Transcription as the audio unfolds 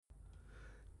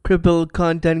Crippled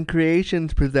Content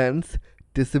Creations presents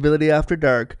Disability After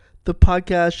Dark, the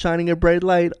podcast shining a bright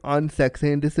light on sex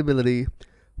and disability,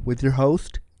 with your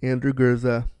host, Andrew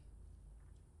Gurza.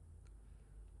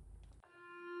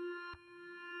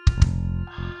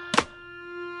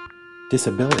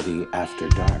 Disability After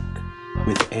Dark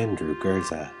with Andrew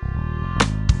Gurza,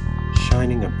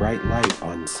 shining a bright light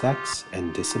on sex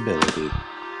and disability.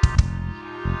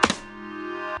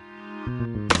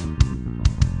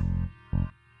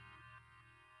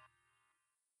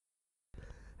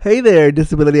 Hey there,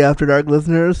 Disability After Dark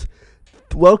listeners.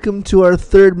 Welcome to our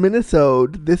third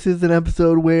minisode. This is an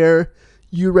episode where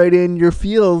you write in your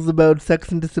feels about sex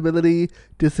and disability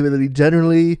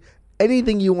generally,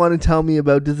 anything you want to tell me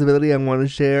about disability I want to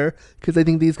share, because I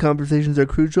think these conversations are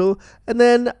crucial, and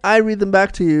then I read them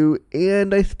back to you,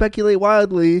 and I speculate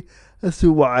wildly as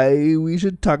to why we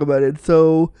should talk about it.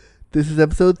 So, this is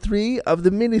episode 3 of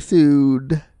the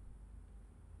minisode.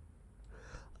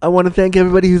 I want to thank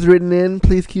everybody who's written in.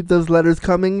 Please keep those letters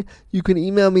coming. You can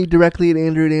email me directly at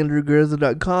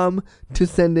andrew@andrewgurza.com to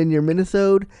send in your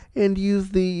minisode and use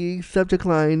the subject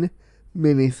line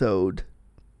minisode.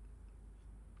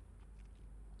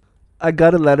 I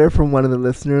got a letter from one of the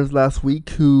listeners last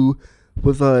week who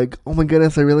was like, oh my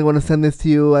goodness, I really want to send this to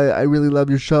you. I really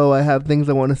love your show. I have things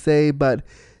I want to say, but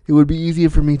it would be easier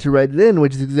for me to write it in,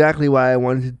 which is exactly why I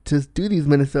wanted to do these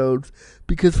minisodes.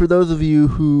 Because for those of you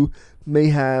who may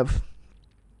have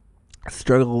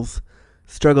struggles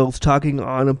talking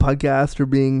on a podcast or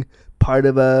being part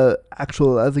of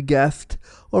as a guest,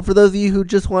 or for those of you who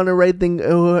just want to write things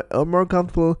or are more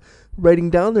comfortable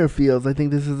writing down their feels, I think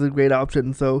this is a great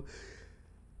option. So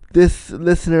this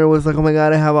listener was like, oh my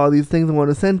god, I have all these things I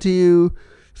want to send to you.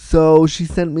 So she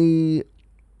sent me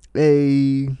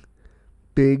a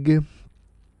big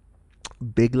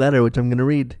letter, which I'm going to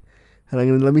read.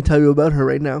 And let me tell you about her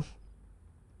right now.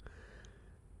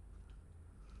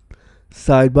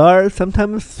 Sidebar,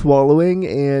 sometimes swallowing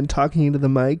and talking into the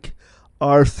mic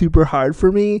are super hard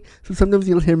for me. So sometimes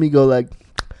you'll hear me go like,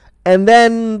 and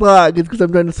then blah. It's because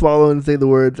I'm trying to swallow and say the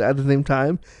words at the same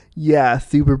time. Yeah,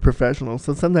 super professional.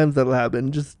 So sometimes that'll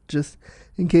happen. Just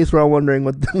in case we're all wondering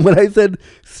when I said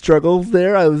struggles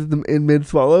there, I was in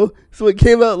mid-swallow. So it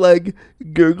came out like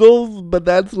gurgles, but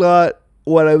that's not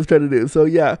what I was trying to do. So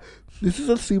yeah, this is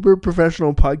a super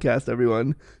professional podcast,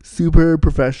 everyone. Super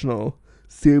professional.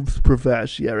 Subs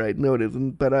profesh. Yeah, right. No, it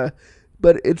isn't. But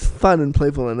it's fun and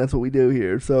playful, and that's what we do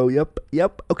here. So, yep.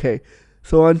 Okay.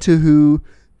 So on to who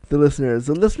the listener is.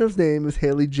 The listener's name is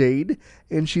Haley Jade,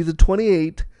 and she's a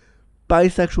 28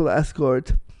 bisexual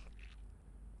escort.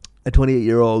 A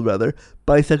 28-year-old,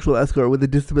 bisexual escort with a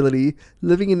disability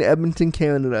living in Edmonton,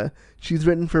 Canada. She's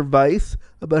written for Vice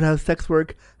about how sex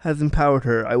work has empowered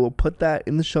her. I will put that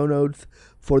in the show notes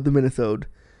for the minisode.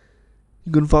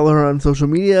 You can follow her on social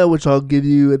media, which I'll give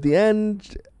you at the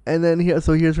end. And then here's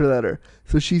her letter.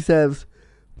 So she says,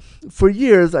 for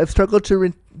years, I've struggled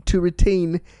to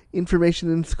retain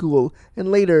information in school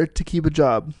and later to keep a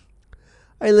job.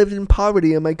 I lived in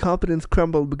poverty and my confidence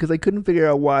crumbled because I couldn't figure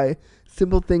out why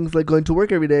simple things like going to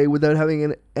work every day without having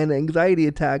an anxiety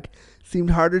attack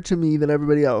seemed harder to me than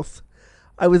everybody else.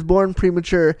 I was born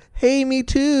premature. Hey, me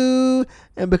too!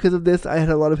 And because of this, I had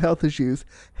a lot of health issues.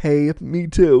 Hey, me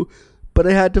too. But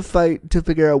I had to fight to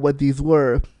figure out what these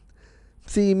were.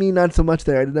 See, me not so much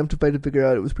there. I didn't have to fight to figure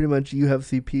out. It was pretty much, you have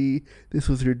CP. This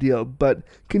was your deal. But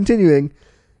continuing,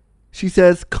 she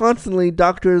says, constantly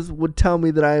doctors would tell me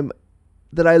that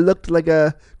I looked like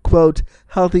a, quote,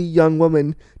 healthy young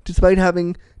woman, despite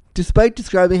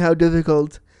describing how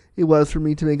difficult it was for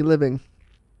me to make a living.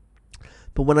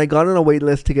 But when I got on a wait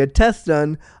list to get tests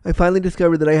done, I finally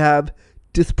discovered that I have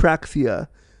dyspraxia.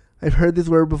 I've heard this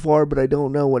word before, but I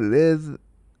don't know what it is.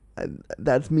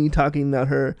 That's me talking, not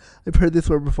her. I've heard this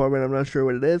word before, but I'm not sure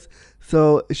what it is.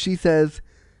 So she says,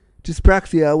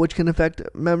 dyspraxia, which can affect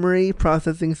memory,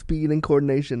 processing, speed, and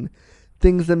coordination.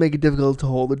 Things that make it difficult to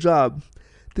hold a job.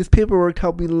 This paperwork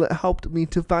helped me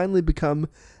to finally become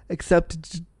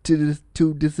accepted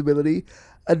to disability,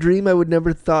 a dream I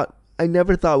never thought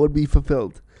would be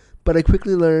fulfilled. But I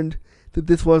quickly learned that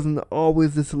this wasn't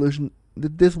always the solution.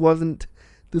 That this wasn't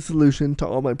the solution to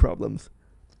all my problems.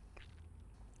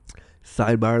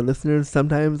 Sidebar, listeners,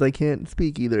 sometimes I can't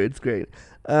speak either. It's great.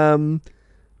 So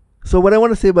what I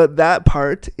want to say about that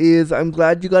part is I'm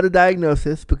glad you got a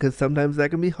diagnosis, because sometimes that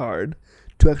can be hard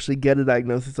to actually get a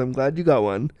diagnosis. I'm glad you got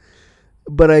one.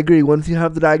 But I agree, once you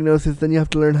have the diagnosis, then you have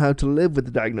to learn how to live with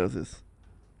the diagnosis.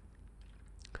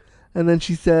 And then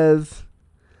she says,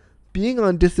 being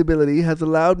on disability has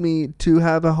allowed me to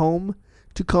have a home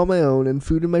to call my own and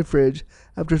food in my fridge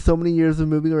after so many years of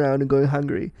moving around and going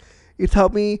hungry. It's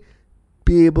helped me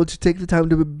be able to take the time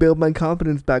to build my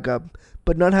confidence back up.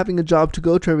 But not having a job to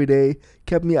go to every day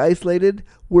kept me isolated,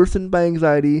 worsened my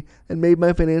anxiety, and made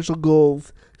my financial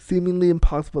goals seemingly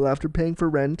impossible after paying for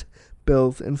rent,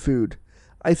 bills, and food.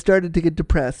 I started to get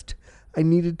depressed. I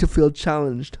needed to feel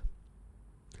challenged.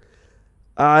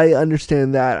 I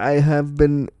understand that. I have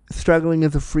been struggling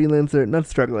as a freelancer, not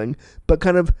struggling, but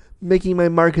kind of making my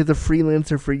mark as a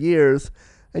freelancer for years.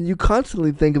 And you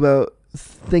constantly think about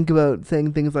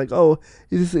saying things like, "Oh,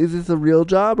 is this a real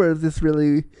job, or is this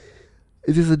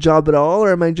a job at all,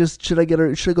 or am I just should I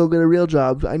go get a real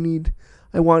job? I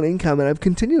want income." And I've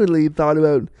continually thought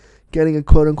about getting a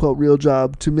quote unquote real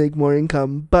job to make more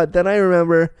income. But then I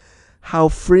remember how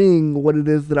freeing what it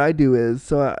is that I do is.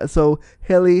 So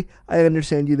Haley, I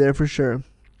understand you there for sure.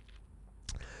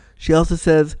 She also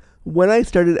says, when I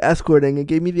started escorting, it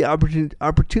gave me the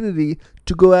opportunity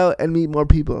to go out and meet more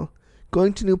people.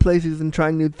 Going to new places and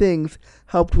trying new things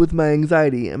helped with my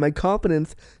anxiety, and my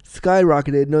confidence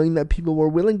skyrocketed knowing that people were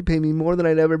willing to pay me more than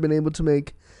I'd ever been able to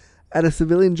make at a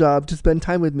civilian job to spend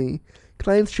time with me.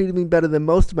 Clients treated me better than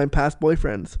most of my past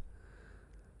boyfriends.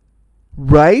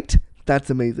 Right? That's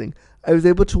amazing. I was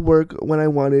able to work when I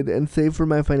wanted and save for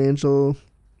my financial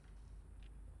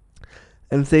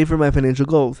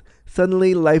goals.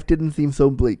 Suddenly, life didn't seem so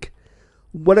bleak.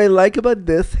 What I like about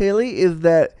this, Haley, is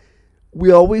that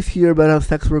we always hear about how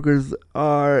sex workers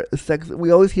are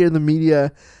we always hear in the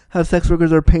media how sex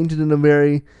workers are painted in a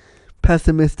very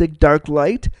pessimistic, dark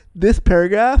light. This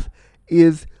paragraph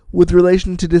is, with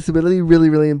relation to disability, really,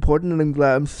 really important, and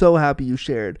I'm so happy you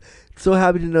shared. So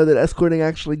happy to know that escorting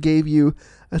actually gave you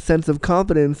a sense of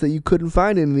confidence that you couldn't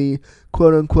find in the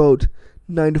quote-unquote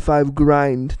 9-to-5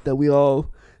 grind that we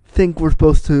all think we're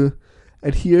supposed to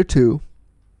adhere to.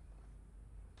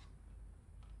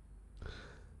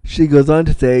 She goes on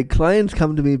to say, clients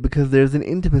come to me because there's an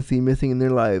intimacy missing in their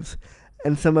lives,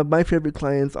 and some of my favorite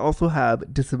clients also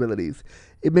have disabilities.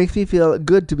 It makes me feel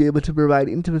good to be able to provide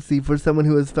intimacy for someone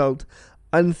who has felt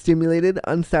unstimulated,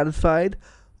 unsatisfied,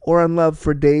 or unloved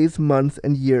for days, months,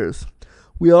 and years.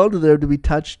 We all deserve to be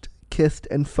touched, kissed,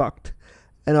 and fucked.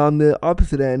 And on the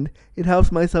opposite end, it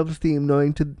helps my self-esteem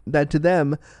knowing that to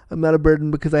them, I'm not a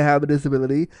burden because I have a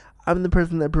disability. I'm the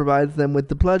person that provides them with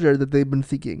the pleasure that they've been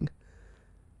seeking.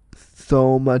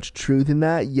 So much truth in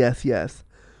that. Yes, yes.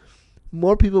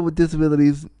 More people with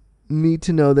disabilities need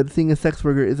to know that seeing a sex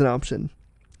worker is an option.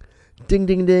 Ding,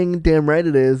 ding, ding. Damn right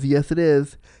it is. Yes, it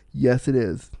is. Yes, it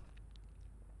is.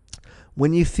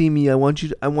 When you see me, I want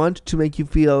to make you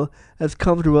feel as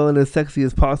comfortable and as sexy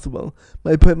as possible.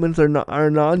 My appointments are a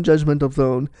non-judgmental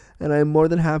zone, and I am more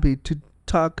than happy to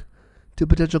talk to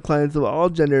potential clients of all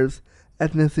genders,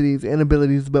 ethnicities, and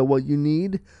abilities about what you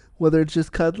need, whether it's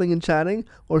just cuddling and chatting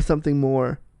or something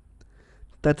more.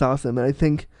 That's awesome, and I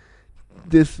think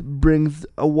this brings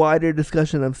a wider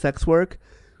discussion of sex work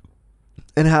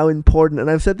and how important,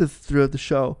 and I've said this throughout the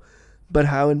show, but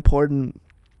how important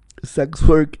sex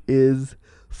work is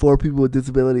for people with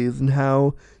disabilities, and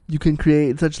how you can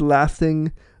create such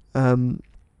lasting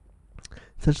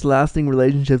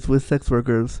relationships with sex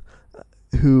workers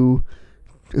who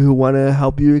want to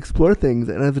help you explore things.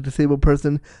 And as a disabled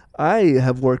person, I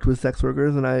have worked with sex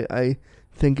workers, and I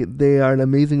think they are an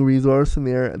amazing resource, and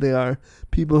they are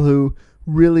people who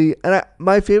really, and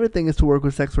my favorite thing is to work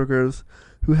with sex workers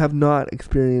who have not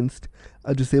experienced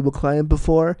a disabled client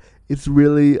before. It's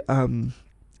really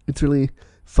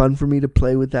fun for me to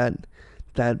play with that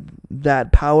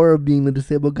power of being the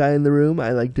disabled guy in the room.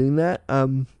 I like doing that.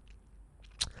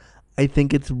 I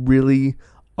think it's really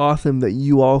awesome that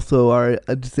you also are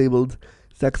a disabled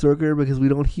sex worker, because we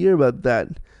don't hear about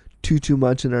that too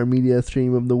much in our media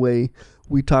stream of the way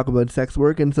we talk about sex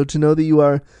work. And so to know that you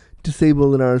are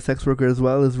disabled and are a sex worker as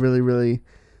well is really, really,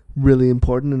 really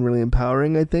important and really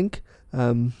empowering, I think.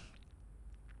 I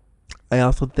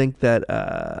also think that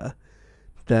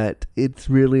it's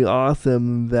really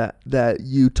awesome that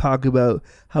you talk about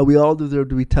how we all deserve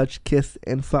to be touched, kissed,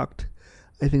 and fucked.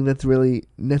 I think that's really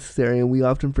necessary, and we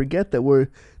often forget that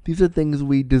these are things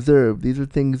we deserve. These are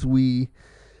things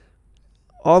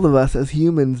all of us as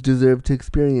humans deserve to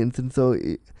experience. And so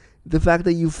the fact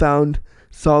that you found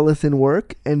solace in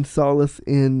work and solace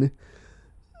in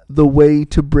the way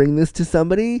to bring this to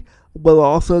somebody while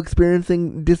also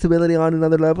experiencing disability on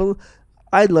another level,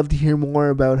 I'd love to hear more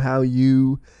about how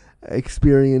you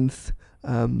experience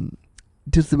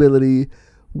disability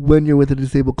when you're with a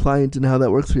disabled client and how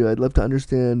that works for you. I'd love to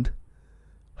understand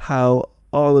how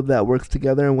all of that works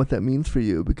together and what that means for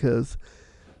you, because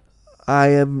I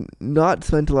have not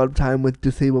spent a lot of time with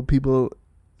disabled people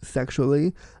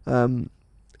sexually.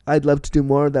 I'd love to do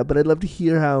more of that, but I'd love to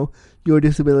hear how your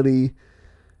disability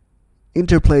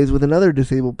interplays with another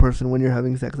disabled person when you're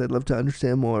having sex. I'd love to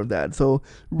understand more of that. So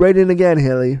write in again,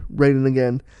 Haley. Write in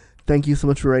again. Thank you so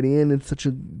much for writing in. It's such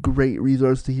a great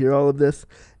resource to hear all of this.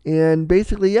 And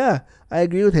basically, yeah, I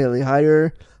agree with Haley.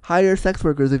 Hire sex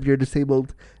workers if you're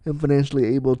disabled and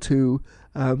financially able to.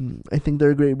 I think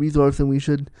they're a great resource, and we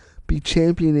should be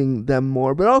championing them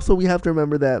more. But also, we have to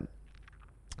remember that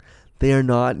they are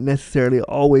not necessarily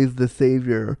always the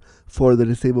savior for the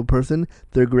disabled person.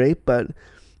 They're great, but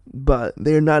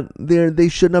they're not. They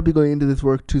should not be going into this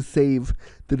work to save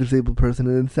the disabled person.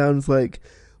 And it sounds like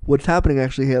what's happening,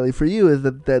 actually, Haley, for you is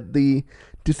that the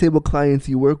disabled clients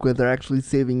you work with are actually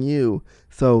saving you.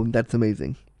 So that's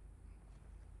amazing.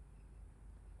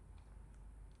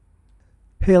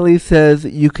 Haley says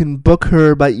you can book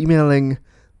her by emailing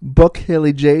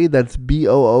bookhaleyjade, that's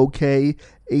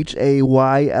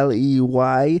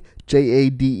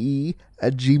BOOKHAYLEYJADE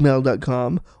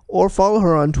 @gmail.com, or follow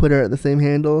her on Twitter at the same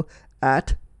handle,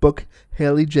 at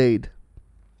bookhaleyjade.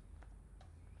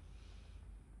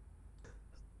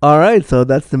 Alright, so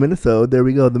that's the minisode. There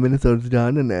we go, the minisode's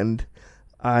done, and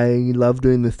I love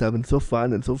doing this stuff. It's so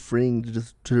fun and so freeing to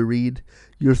just to read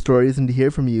your stories and to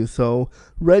hear from you. So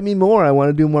write me more. I want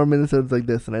to do more minisodes like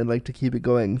this, and I'd like to keep it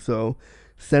going. So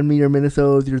send me your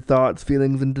minisodes, your thoughts,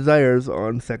 feelings, and desires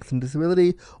on sex and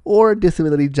disability, or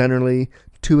disability generally,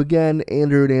 to, again,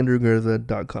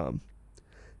 Andrew@andrewgurza.com.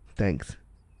 Thanks.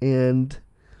 And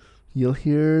you'll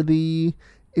hear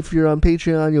if you're on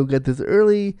Patreon, you'll get this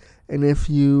early, and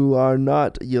if you are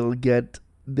not, you'll get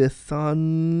this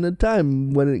on the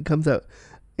time when it comes out,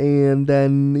 and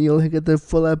then you'll get the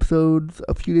full episodes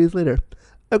a few days later.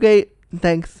 Okay,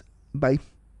 thanks. Bye.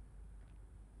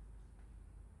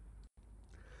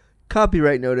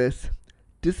 Copyright notice.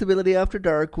 Disability After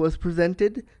Dark was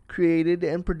presented, created,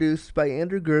 and produced by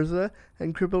Andrew Gurza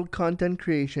and Crippled Content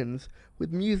Creations,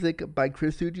 with music by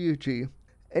Chris Ujiuchi.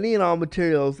 Any and all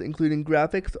materials, including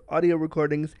graphics, audio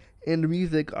recordings, and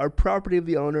music, are property of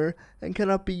the owner and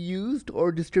cannot be used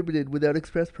or distributed without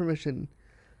express permission.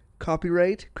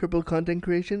 Copyright Crippled Content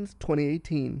Creations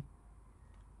 2018.